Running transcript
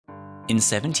In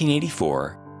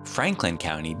 1784, Franklin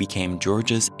County became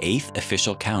Georgia's 8th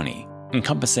official county,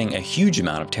 encompassing a huge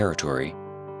amount of territory.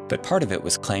 But part of it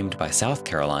was claimed by South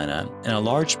Carolina, and a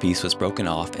large piece was broken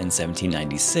off in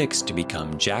 1796 to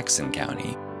become Jackson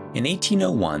County. In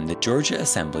 1801, the Georgia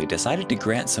Assembly decided to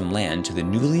grant some land to the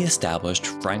newly established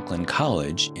Franklin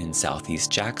College in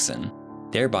southeast Jackson,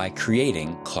 thereby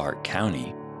creating Clarke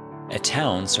County. A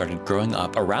town started growing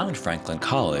up around Franklin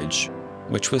College,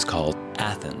 which was called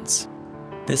Athens.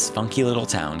 This funky little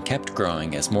town kept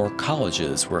growing as more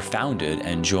colleges were founded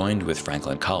and joined with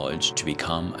Franklin College to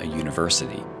become a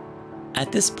university.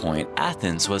 At this point,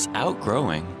 Athens was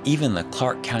outgrowing even the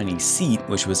Clarke County seat,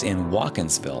 which was in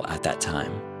Watkinsville at that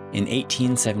time. In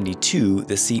 1872,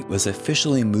 the seat was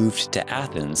officially moved to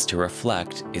Athens to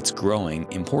reflect its growing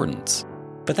importance.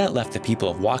 But that left the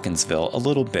people of Watkinsville a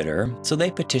little bitter, so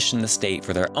they petitioned the state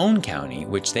for their own county,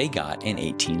 which they got in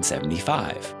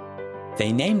 1875.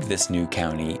 They named this new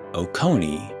county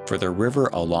Oconee for the river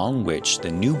along which the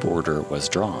new border was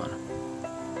drawn.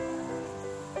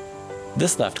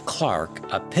 This left Clarke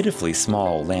a pitifully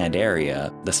small land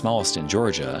area, the smallest in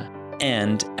Georgia,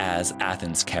 and as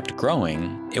Athens kept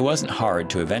growing, it wasn't hard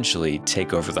to eventually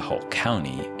take over the whole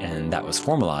county, and that was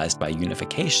formalized by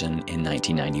unification in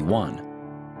 1991.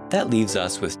 That leaves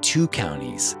us with two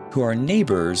counties, who are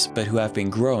neighbors but who have been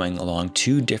growing along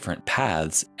two different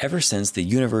paths ever since the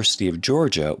University of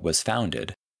Georgia was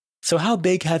founded. So how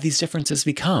big have these differences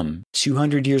become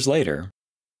 200 years later?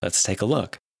 Let's take a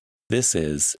look. This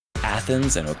is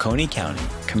Athens and Oconee County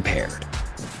compared.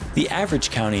 The average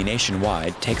county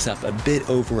nationwide takes up a bit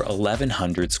over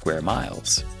 1,100 square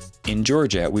miles. In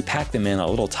Georgia, we pack them in a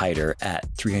little tighter at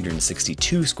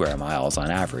 362 square miles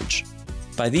on average.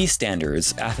 By these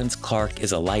standards, Athens-Clarke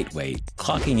is a lightweight,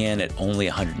 clocking in at only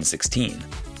 116.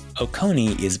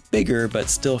 Oconee is bigger but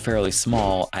still fairly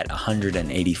small at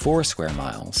 184 square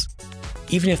miles.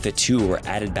 Even if the two were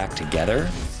added back together,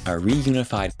 a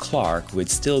reunified Clarke would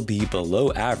still be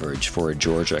below average for a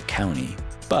Georgia county.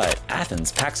 But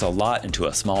Athens packs a lot into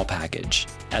a small package.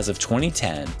 As of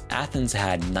 2010, Athens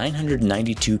had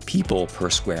 992 people per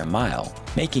square mile,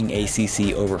 making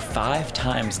ACC over 5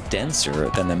 times denser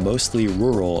than the mostly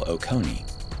rural Oconee.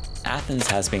 Athens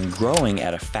has been growing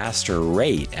at a faster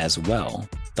rate as well.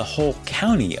 The whole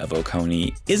county of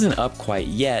Oconee isn't up quite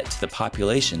yet to the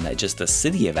population that just the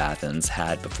city of Athens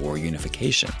had before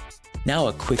unification. Now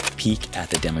a quick peek at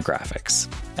the demographics.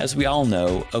 As we all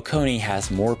know, Oconee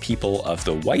has more people of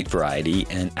the white variety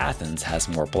and Athens has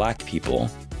more black people,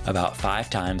 about 5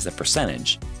 times the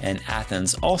percentage, and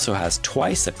Athens also has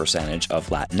twice the percentage of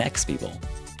Latinx people.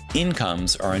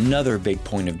 Incomes are another big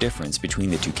point of difference between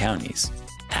the two counties.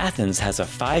 Athens has a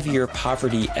 5-year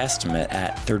poverty estimate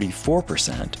at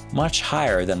 34%, much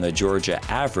higher than the Georgia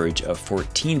average of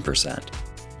 14%.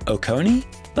 Oconee?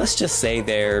 Let's just say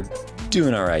they're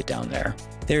doing all right down there.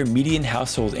 Their median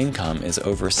household income is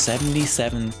over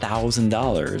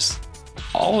 $77,000.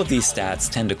 All of these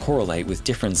stats tend to correlate with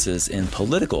differences in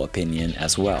political opinion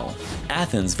as well.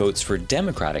 Athens votes for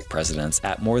Democratic presidents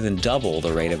at more than double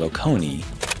the rate of Oconee,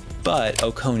 but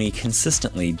Oconee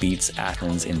consistently beats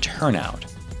Athens in turnout.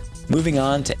 Moving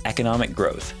on to economic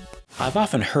growth. I've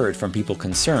often heard from people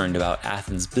concerned about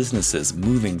Athens businesses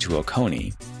moving to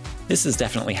Oconee. This is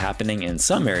definitely happening in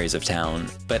some areas of town,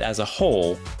 but as a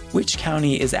whole, which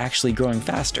county is actually growing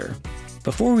faster?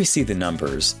 Before we see the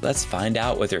numbers, let's find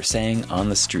out what they're saying on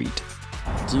the street.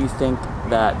 Do you think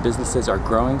that businesses are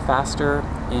growing faster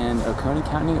in Oconee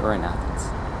County or in Athens?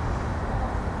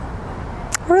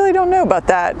 I really don't know about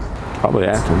that. Probably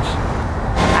Athens.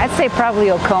 I'd say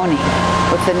probably Oconee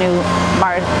with the new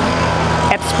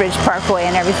Epsbridge Parkway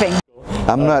and everything.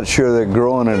 I'm not sure they're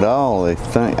growing at all. I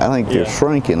think they're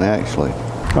shrinking actually.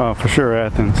 Oh, for sure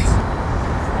Athens.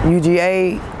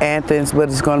 UGA, Athens, but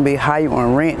it's going to be higher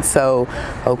on rent, so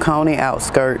Oconee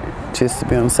outskirt just to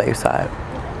be on the safe side.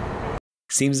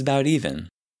 Seems about even.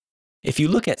 If you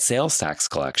look at sales tax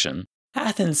collection,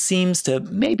 Athens seems to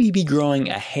maybe be growing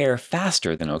a hair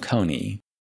faster than Oconee.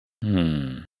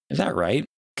 Is that right?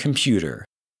 Computer,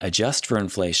 adjust for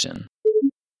inflation.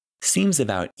 Seems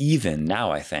about even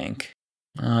now, I think.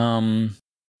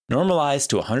 Normalize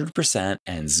to 100%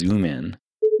 and zoom in.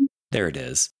 There it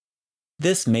is.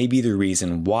 This may be the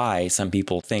reason why some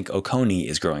people think Oconee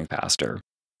is growing faster.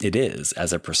 It is,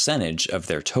 as a percentage of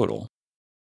their total.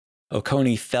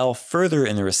 Oconee fell further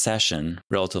in the recession,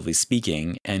 relatively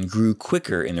speaking, and grew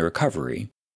quicker in the recovery.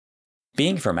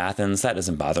 Being from Athens, that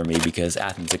doesn't bother me because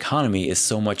Athens' economy is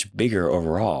so much bigger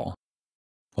overall.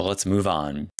 Well, let's move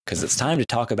on, because it's time to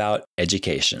talk about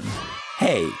education.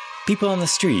 Hey, people on the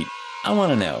street, I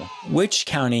want to know, which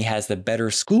county has the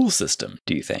better school system,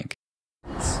 do you think?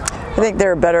 I think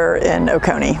they're better in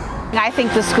Oconee. I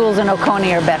think the schools in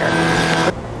Oconee are better.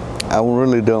 I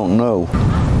really don't know.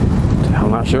 I'm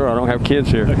not sure. I don't have kids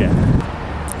here. Okay.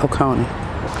 Oconee.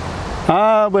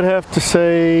 I would have to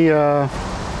say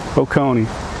Oconee.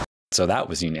 So that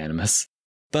was unanimous.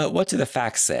 But what do the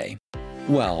facts say?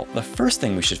 Well, the first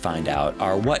thing we should find out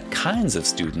are what kinds of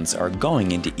students are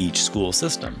going into each school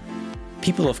system.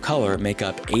 People of color make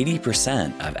up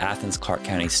 80% of Athens-Clarke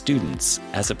County students,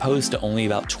 as opposed to only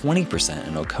about 20%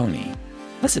 in Oconee.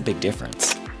 That's a big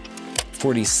difference.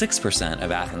 46%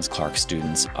 of Athens-Clarke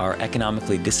students are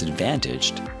economically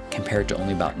disadvantaged, compared to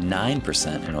only about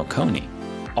 9% in Oconee.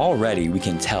 Already, we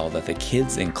can tell that the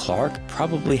kids in Clarke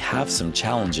probably have some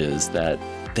challenges that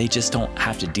they just don't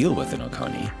have to deal with in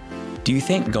Oconee. Do you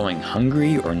think going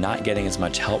hungry or not getting as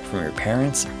much help from your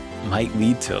parents might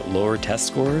lead to lower test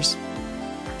scores?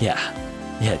 Yeah,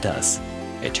 it does.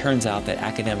 It turns out that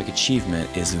academic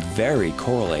achievement is very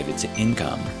correlated to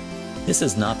income. This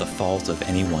is not the fault of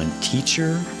any one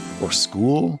teacher, or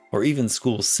school, or even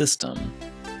school system.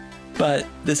 But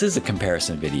this is a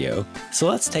comparison video, so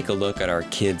let's take a look at our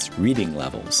kids' reading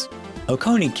levels.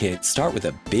 Oconee kids start with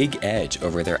a big edge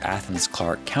over their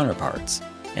Athens-Clarke counterparts,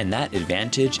 and that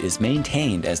advantage is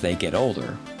maintained as they get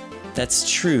older.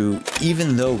 That's true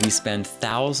even though we spend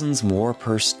thousands more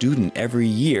per student every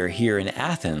year here in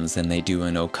Athens than they do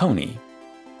in Oconee.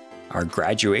 Our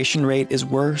graduation rate is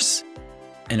worse,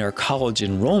 and our college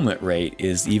enrollment rate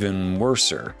is even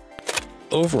worser.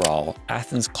 Overall,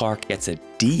 Athens-Clarke gets a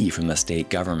D from the state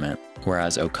government,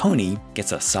 whereas Oconee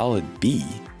gets a solid B.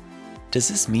 Does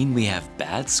this mean we have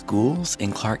bad schools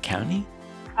in Clarke County?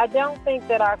 I don't think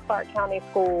that our Clarke County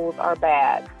schools are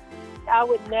bad. I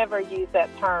would never use that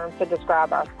term to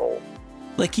describe our school.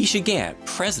 Lakeisha Gant,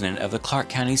 president of the Clarke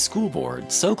County School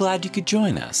Board. So glad you could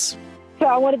join us. So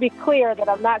I want to be clear that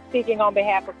I'm not speaking on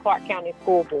behalf of Clarke County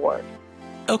School Board.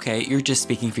 Okay, you're just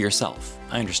speaking for yourself.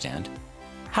 I understand.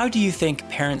 How do you think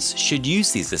parents should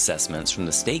use these assessments from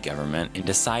the state government in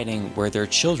deciding where their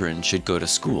children should go to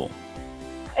school?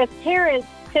 As parents,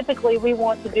 typically we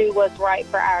want to do what's right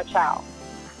for our child.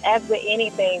 As with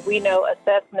anything, we know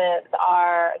assessments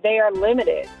are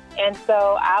limited. And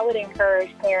so I would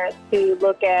encourage parents to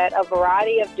look at a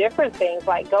variety of different things,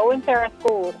 like go into our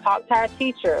schools, talk to our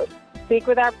teachers, speak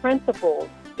with our principals,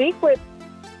 speak with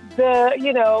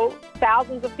the,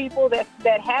 thousands of people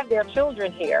that have their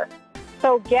children here.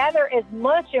 So gather as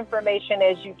much information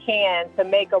as you can to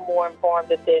make a more informed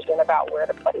decision about where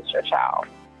to place your child.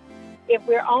 If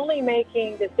we're only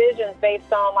making decisions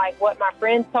based on like what my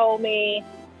friends told me,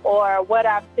 or what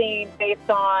I've seen based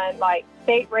on like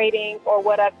state ratings, or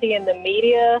what I see in the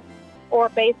media, or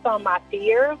based on my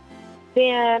fears,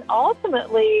 then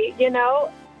ultimately,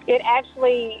 it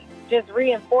actually just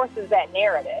reinforces that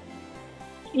narrative.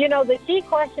 The key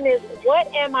question is, what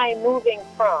am I moving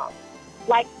from?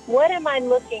 Like, what am I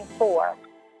looking for?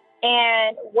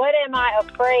 And what am I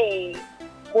afraid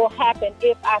will happen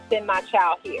if I send my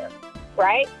child here,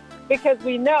 right? Because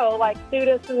we know, like,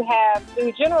 students who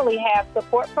generally have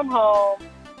support from home,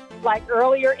 like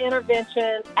earlier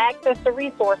intervention, access to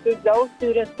resources, those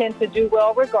students tend to do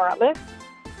well regardless.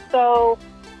 So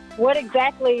what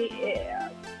exactly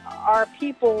are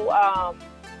people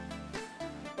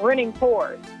running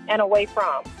towards and away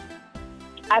from?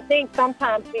 I think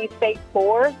sometimes these state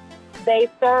scores, they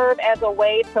serve as a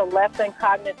way to lessen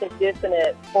cognitive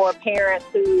dissonance for parents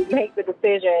who make the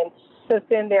decision to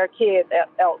send their kids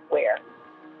elsewhere.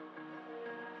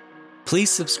 Please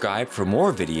subscribe for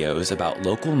more videos about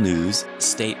local news,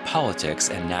 state politics,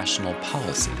 and national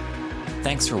policy.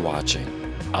 Thanks for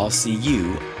watching. I'll see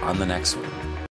you on the next one.